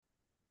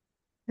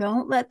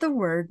Don't let the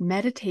word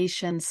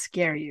meditation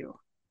scare you.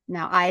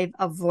 Now, I've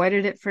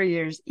avoided it for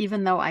years,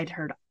 even though I'd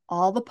heard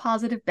all the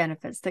positive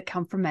benefits that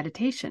come from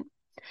meditation.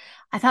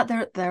 I thought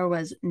there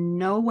was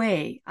no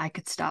way I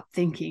could stop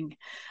thinking.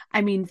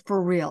 I mean,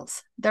 for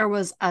reals, there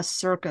was a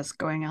circus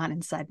going on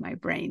inside my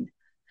brain.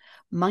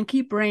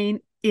 Monkey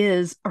brain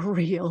is a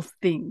real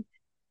thing.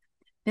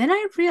 Then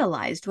I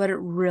realized what it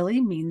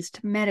really means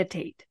to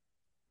meditate.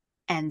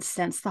 And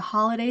since the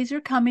holidays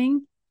are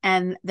coming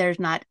and there's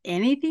not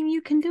anything you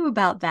can do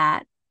about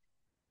that,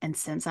 and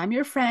since I'm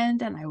your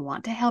friend and I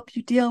want to help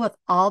you deal with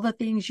all the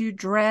things you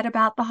dread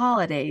about the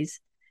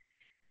holidays,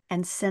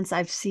 and since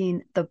I've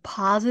seen the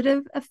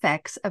positive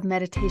effects of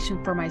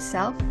meditation for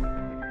myself,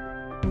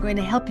 I'm going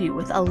to help you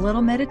with a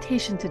little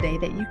meditation today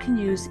that you can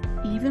use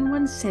even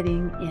when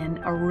sitting in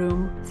a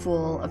room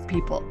full of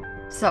people.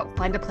 So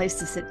find a place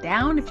to sit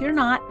down if you're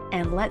not,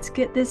 and let's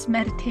get this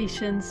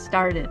meditation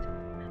started.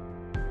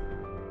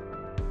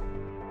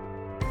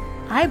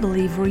 I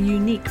believe we're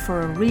unique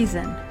for a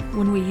reason.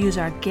 When we use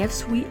our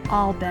gifts, we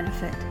all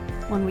benefit.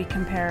 When we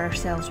compare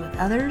ourselves with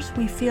others,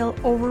 we feel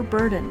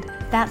overburdened.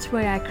 That's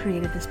why I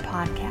created this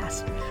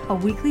podcast, a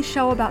weekly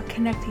show about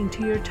connecting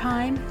to your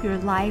time, your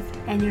life,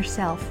 and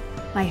yourself.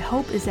 My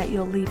hope is that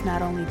you'll leave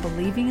not only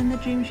believing in the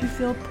dreams you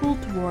feel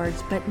pulled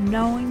towards, but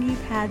knowing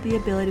you've had the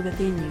ability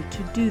within you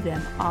to do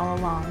them all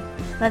along.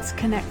 Let's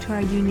connect to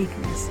our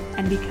uniqueness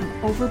and become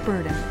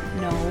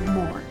overburdened no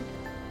more.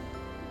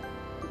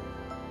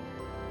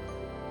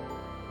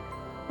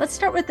 Let's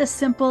start with a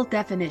simple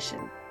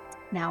definition.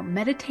 Now,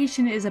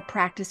 meditation is a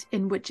practice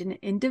in which an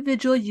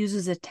individual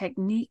uses a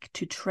technique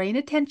to train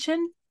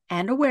attention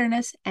and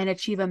awareness and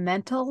achieve a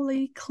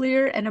mentally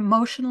clear and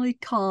emotionally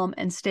calm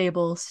and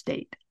stable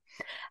state.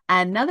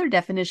 Another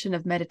definition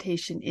of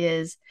meditation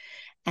is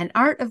an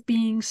art of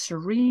being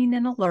serene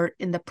and alert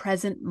in the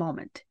present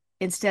moment,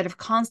 instead of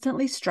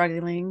constantly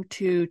struggling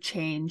to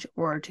change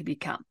or to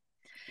become.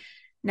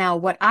 Now,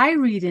 what I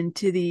read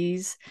into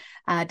these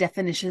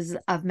definitions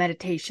of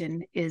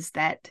meditation is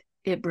that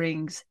it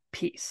brings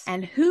peace.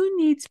 And who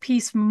needs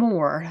peace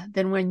more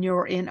than when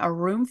you're in a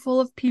room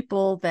full of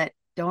people that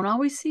don't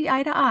always see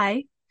eye to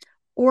eye,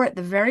 or at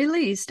the very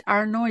least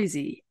are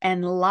noisy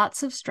and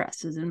lots of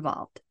stress is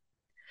involved?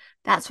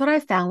 That's what I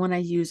found when I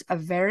use a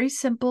very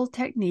simple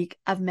technique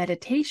of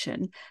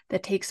meditation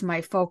that takes my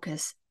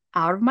focus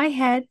out of my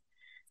head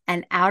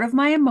and out of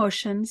my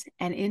emotions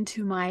and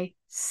into my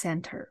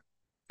center.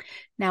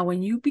 Now,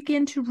 when you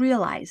begin to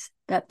realize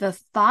that the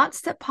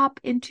thoughts that pop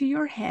into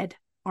your head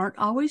aren't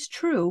always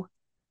true,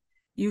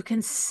 you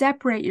can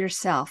separate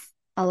yourself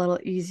a little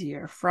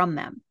easier from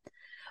them.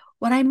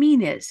 What I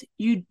mean is,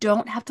 you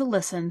don't have to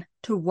listen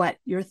to what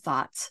your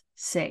thoughts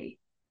say.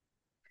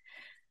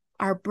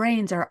 Our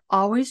brains are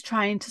always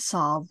trying to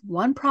solve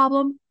one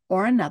problem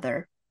or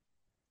another.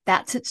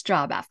 That's its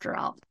job, after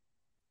all.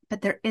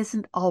 But there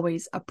isn't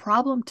always a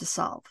problem to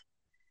solve.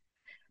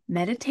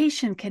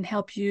 Meditation can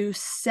help you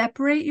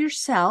separate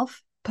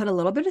yourself, put a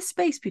little bit of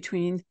space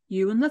between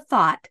you and the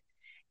thought,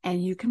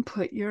 and you can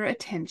put your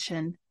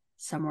attention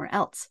somewhere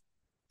else.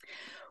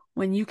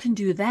 When you can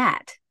do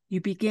that, you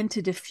begin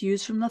to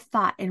diffuse from the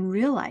thought and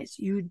realize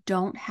you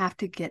don't have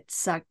to get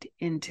sucked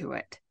into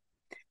it.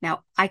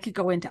 Now, I could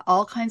go into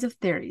all kinds of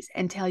theories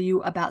and tell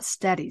you about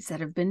studies that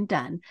have been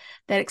done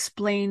that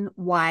explain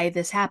why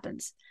this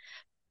happens.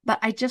 But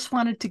I just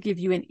wanted to give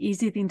you an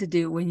easy thing to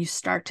do when you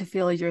start to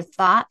feel your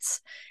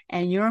thoughts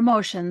and your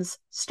emotions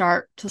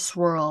start to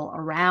swirl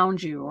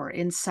around you or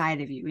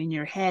inside of you, in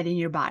your head, in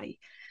your body.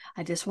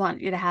 I just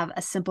want you to have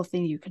a simple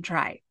thing you can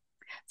try.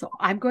 So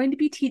I'm going to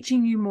be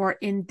teaching you more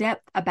in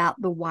depth about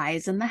the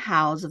whys and the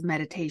hows of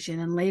meditation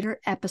in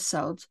later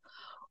episodes.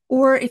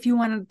 Or if you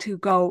wanted to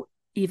go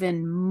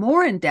even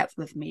more in depth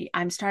with me,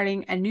 I'm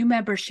starting a new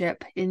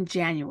membership in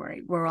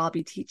January where I'll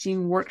be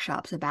teaching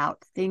workshops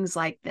about things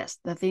like this,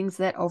 the things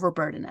that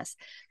overburden us.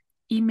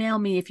 Email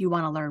me if you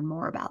want to learn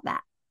more about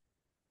that.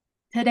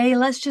 Today,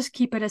 let's just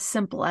keep it as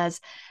simple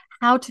as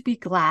how to be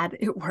glad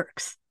it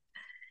works.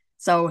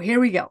 So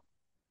here we go.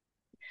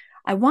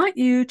 I want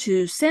you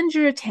to send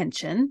your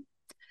attention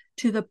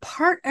to the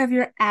part of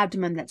your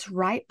abdomen that's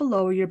right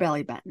below your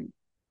belly button.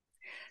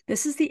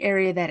 This is the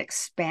area that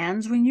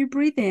expands when you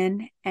breathe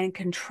in and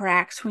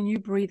contracts when you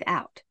breathe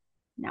out.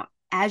 Now,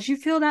 as you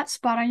feel that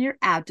spot on your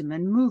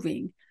abdomen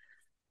moving,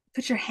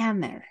 put your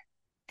hand there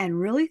and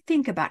really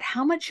think about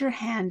how much your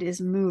hand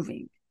is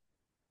moving.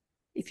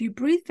 If you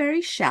breathe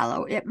very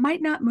shallow, it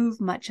might not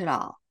move much at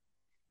all.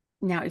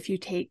 Now, if you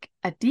take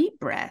a deep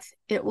breath,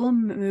 it will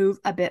move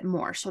a bit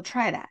more. So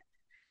try that.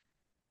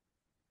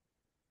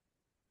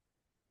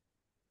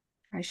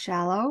 Try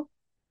shallow.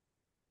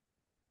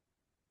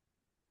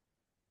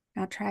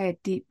 Now try a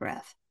deep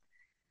breath.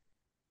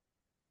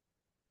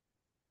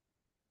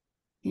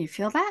 Can you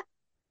feel that?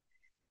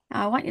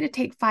 Now I want you to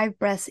take 5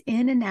 breaths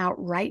in and out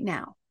right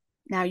now.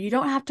 Now you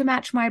don't have to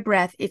match my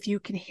breath if you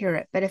can hear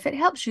it, but if it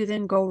helps you,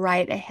 then go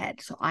right ahead.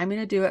 So I'm going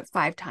to do it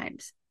 5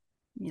 times.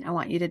 I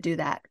want you to do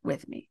that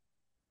with me.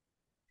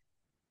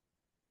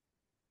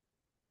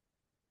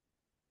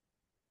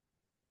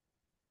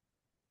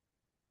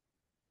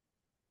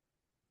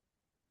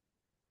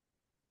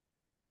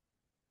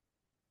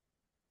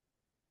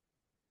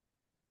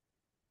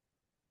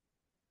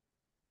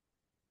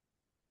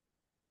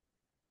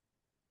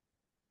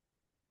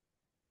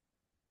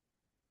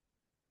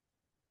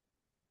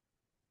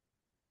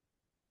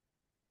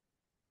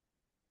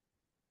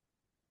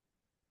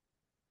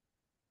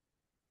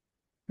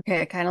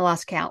 Okay, I kind of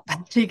lost count. I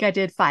think I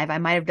did five. I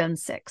might have done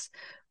six.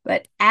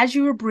 But as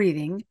you were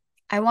breathing,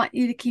 I want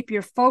you to keep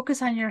your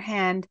focus on your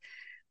hand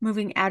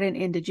moving out and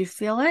in. Did you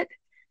feel it?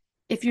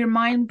 If your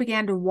mind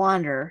began to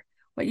wander,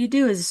 what you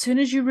do is as soon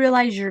as you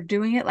realize you're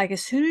doing it, like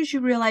as soon as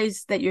you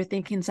realize that you're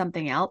thinking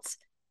something else,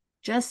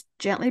 just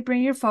gently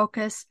bring your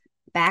focus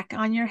back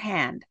on your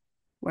hand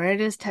where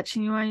it is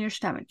touching you on your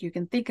stomach. You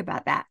can think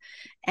about that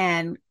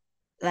and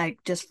like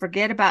just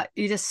forget about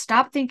you just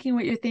stop thinking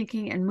what you're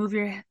thinking and move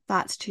your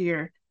thoughts to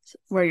your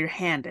where your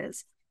hand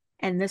is.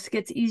 And this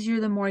gets easier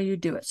the more you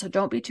do it. So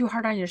don't be too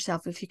hard on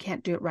yourself if you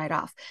can't do it right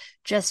off.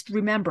 Just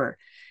remember,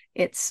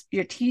 it's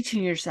you're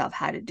teaching yourself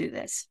how to do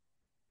this.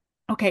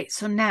 Okay,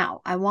 so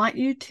now I want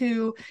you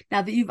to,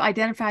 now that you've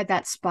identified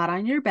that spot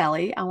on your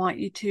belly, I want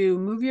you to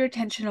move your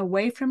attention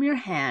away from your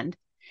hand,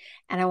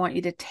 and I want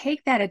you to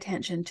take that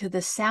attention to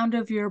the sound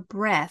of your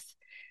breath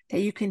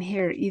that you can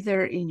hear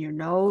either in your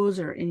nose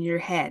or in your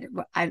head.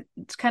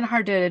 It's kind of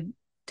hard to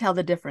tell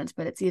the difference,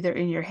 but it's either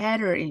in your head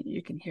or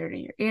you can hear it in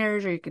your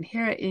ears or you can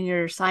hear it in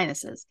your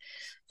sinuses.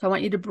 So I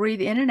want you to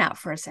breathe in and out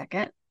for a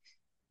second.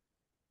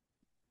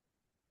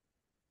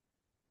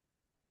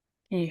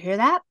 Can you hear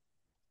that?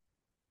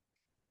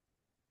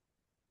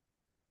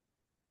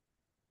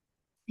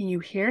 Can you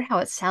hear how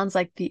it sounds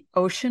like the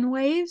ocean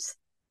waves?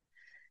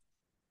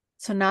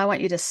 So now I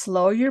want you to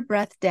slow your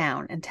breath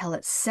down until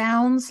it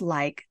sounds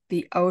like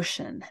the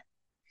ocean.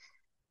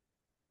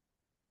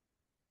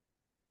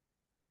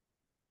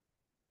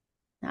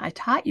 Now, I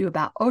taught you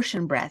about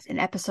ocean breath in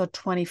episode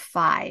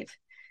 25.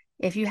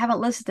 If you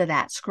haven't listened to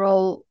that,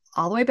 scroll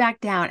all the way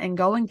back down and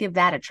go and give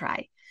that a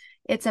try.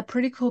 It's a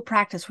pretty cool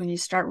practice when you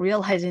start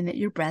realizing that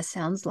your breath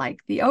sounds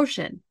like the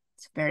ocean.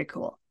 It's very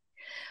cool.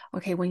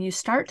 Okay, when you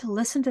start to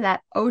listen to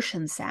that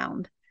ocean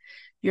sound,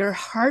 your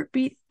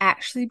heartbeat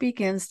actually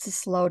begins to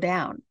slow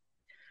down.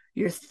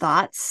 Your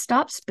thoughts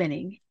stop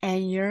spinning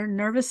and your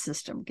nervous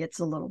system gets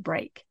a little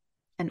break.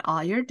 And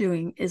all you're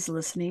doing is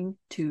listening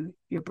to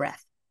your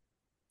breath.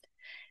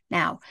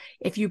 Now,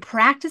 if you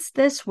practice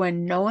this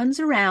when no one's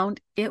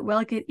around, it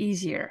will get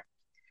easier.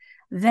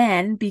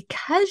 Then,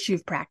 because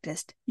you've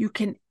practiced, you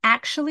can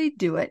actually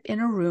do it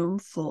in a room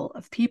full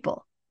of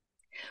people.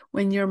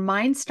 When your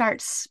mind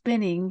starts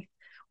spinning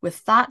with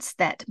thoughts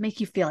that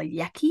make you feel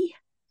yucky,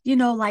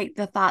 like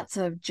the thoughts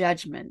of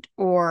judgment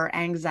or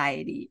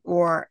anxiety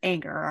or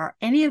anger or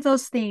any of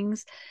those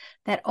things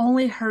that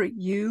only hurt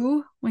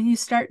you when you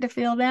start to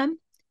feel them,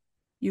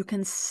 you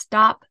can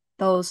stop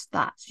those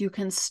thoughts. You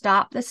can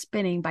stop the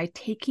spinning by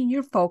taking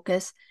your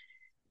focus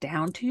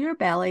down to your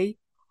belly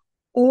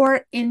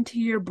or into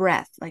your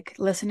breath, like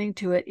listening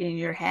to it in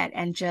your head,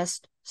 and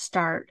just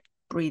start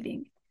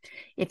breathing.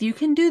 If you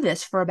can do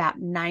this for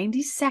about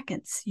 90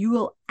 seconds, you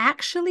will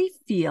actually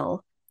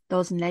feel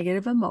those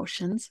negative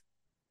emotions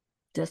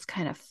just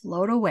kind of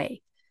float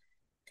away.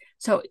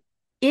 So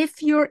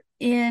if you're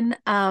in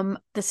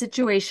the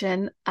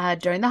situation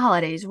during the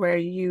holidays where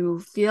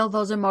you feel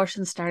those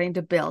emotions starting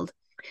to build,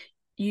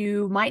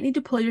 you might need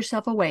to pull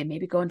yourself away,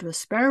 maybe go into a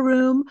spare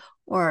room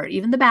or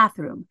even the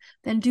bathroom,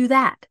 then do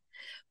that.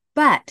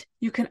 But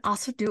you can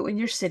also do it when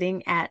you're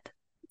sitting at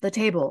the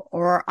table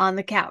or on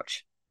the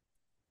couch.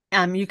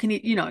 You can,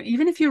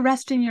 even if you're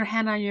resting your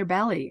hand on your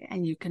belly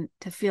and you can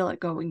to feel it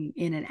going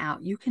in and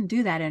out, you can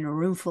do that in a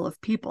room full of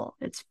people.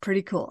 It's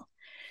pretty cool.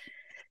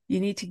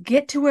 You need to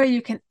get to where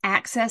you can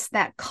access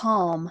that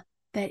calm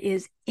that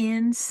is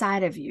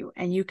inside of you.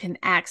 And you can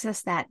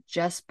access that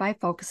just by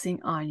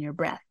focusing on your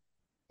breath.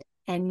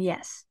 And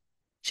yes,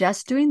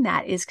 just doing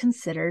that is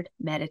considered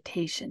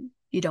meditation.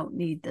 You don't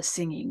need the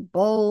singing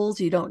bowls,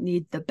 you don't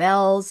need the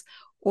bells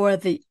or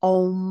the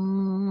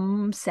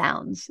om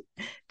sounds,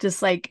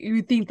 just like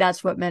you think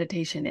that's what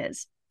meditation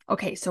is.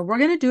 Okay, so we're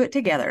going to do it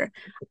together.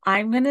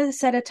 I'm going to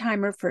set a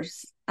timer for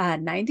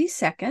 90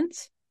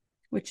 seconds,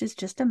 which is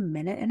just a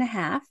minute and a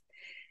half.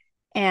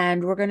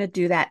 And we're going to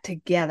do that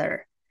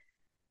together.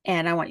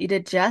 And I want you to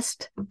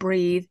just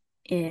breathe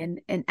in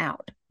and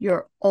out.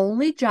 Your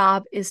only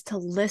job is to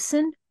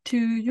listen to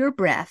your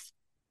breath.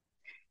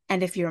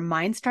 And if your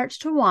mind starts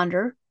to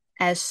wander,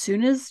 as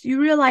soon as you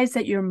realize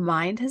that your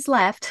mind has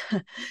left,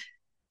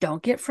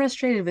 don't get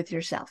frustrated with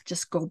yourself.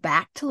 Just go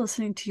back to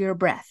listening to your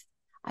breath.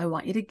 I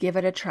want you to give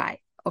it a try.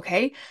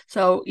 Okay.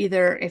 So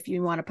either if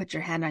you want to put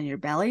your hand on your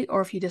belly or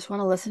if you just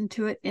want to listen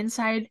to it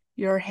inside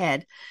your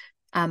head,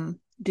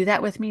 do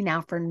that with me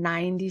now for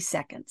 90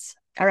 seconds.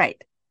 All right.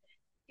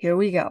 Here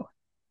we go.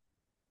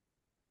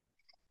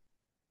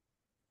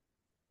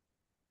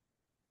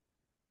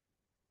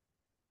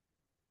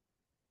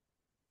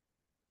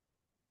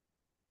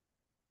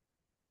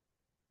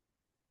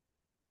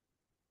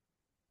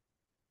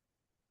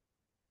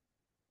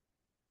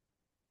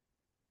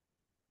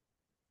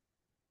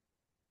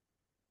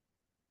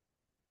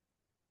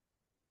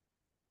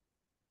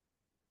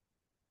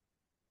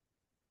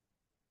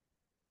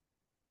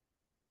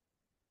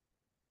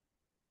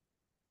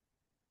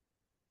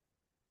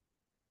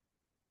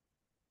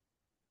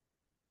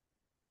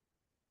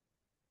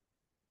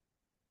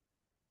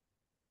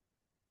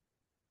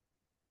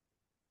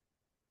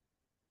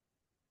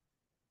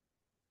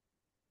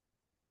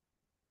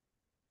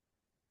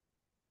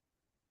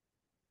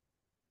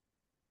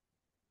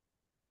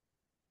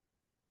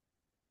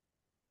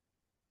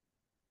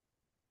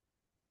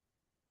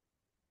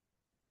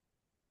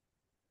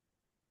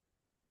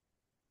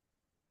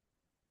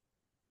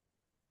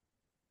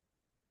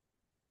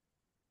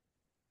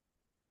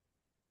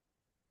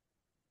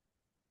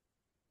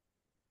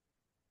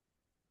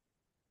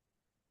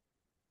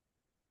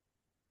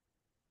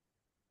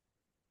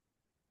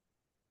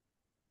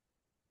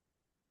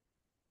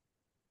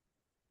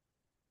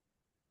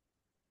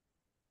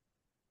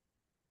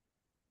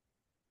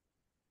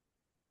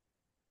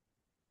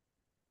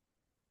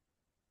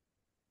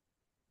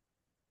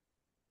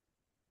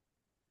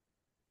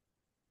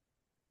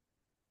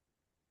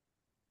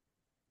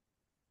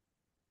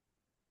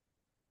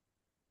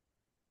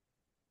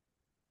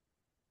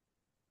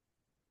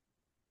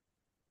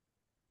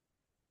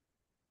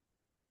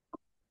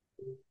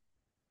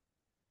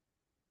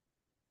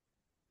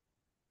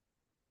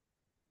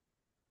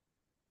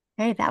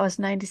 Hey, that was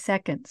 90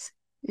 seconds.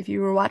 If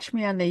you were watching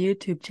me on the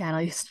YouTube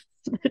channel, you saw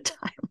the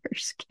timer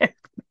scared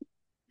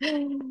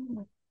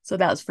me. So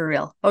that was for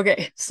real.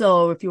 Okay,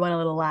 so if you want a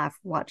little laugh,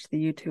 watch the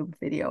YouTube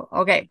video.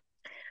 Okay,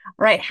 all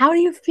right. How do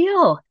you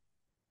feel?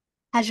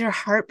 Has your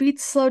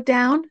heartbeat slowed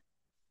down?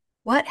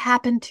 What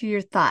happened to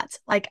your thoughts?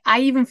 Like,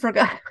 I even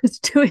forgot I was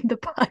doing the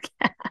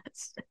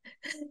podcast.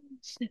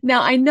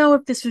 Now, I know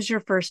if this was your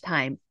first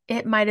time,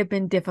 it might have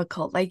been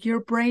difficult. Like, your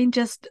brain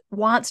just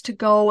wants to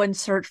go and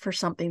search for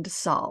something to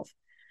solve.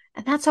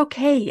 And that's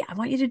okay. I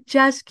want you to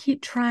just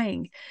keep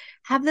trying.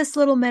 Have this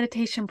little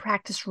meditation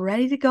practice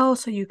ready to go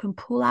so you can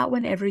pull out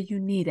whenever you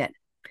need it.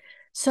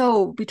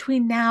 So,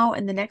 between now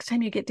and the next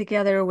time you get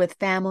together with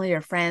family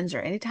or friends or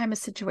any time a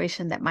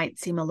situation that might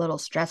seem a little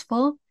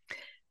stressful,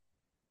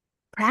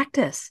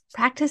 practice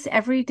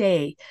every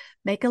day.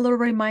 Make a little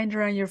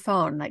reminder on your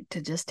phone, like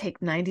to just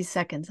take 90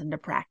 seconds and to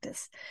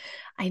practice.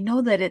 I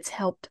know that it's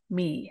helped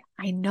me.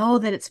 I know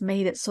that it's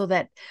made it so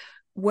that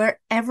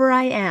wherever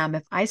I am,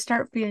 if I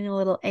start feeling a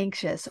little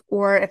anxious,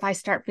 or if I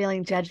start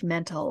feeling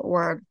judgmental,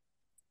 or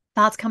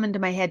thoughts come into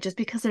my head just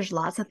because there's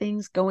lots of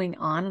things going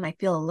on and I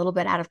feel a little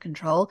bit out of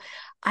control,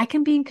 I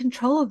can be in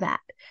control of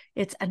that.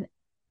 It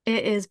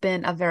has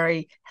been a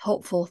very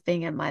helpful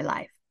thing in my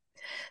life.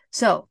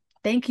 So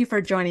thank you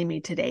for joining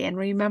me today. And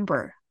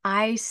remember,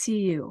 I see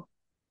you.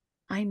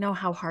 I know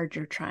how hard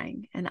you're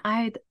trying, and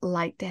I'd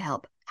like to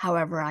help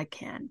however I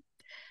can.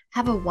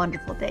 Have a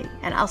wonderful day,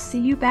 and I'll see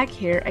you back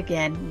here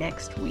again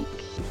next week.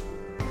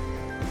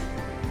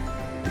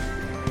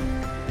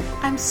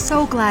 I'm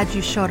so glad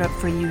you showed up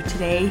for you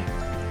today.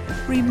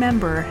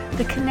 Remember,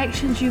 the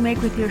connections you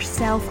make with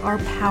yourself are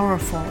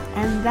powerful,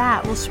 and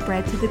that will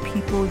spread to the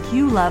people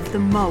you love the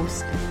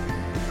most.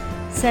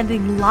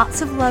 Sending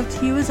lots of love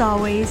to you as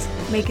always.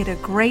 Make it a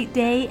great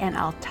day, and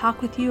I'll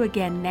talk with you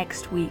again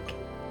next week.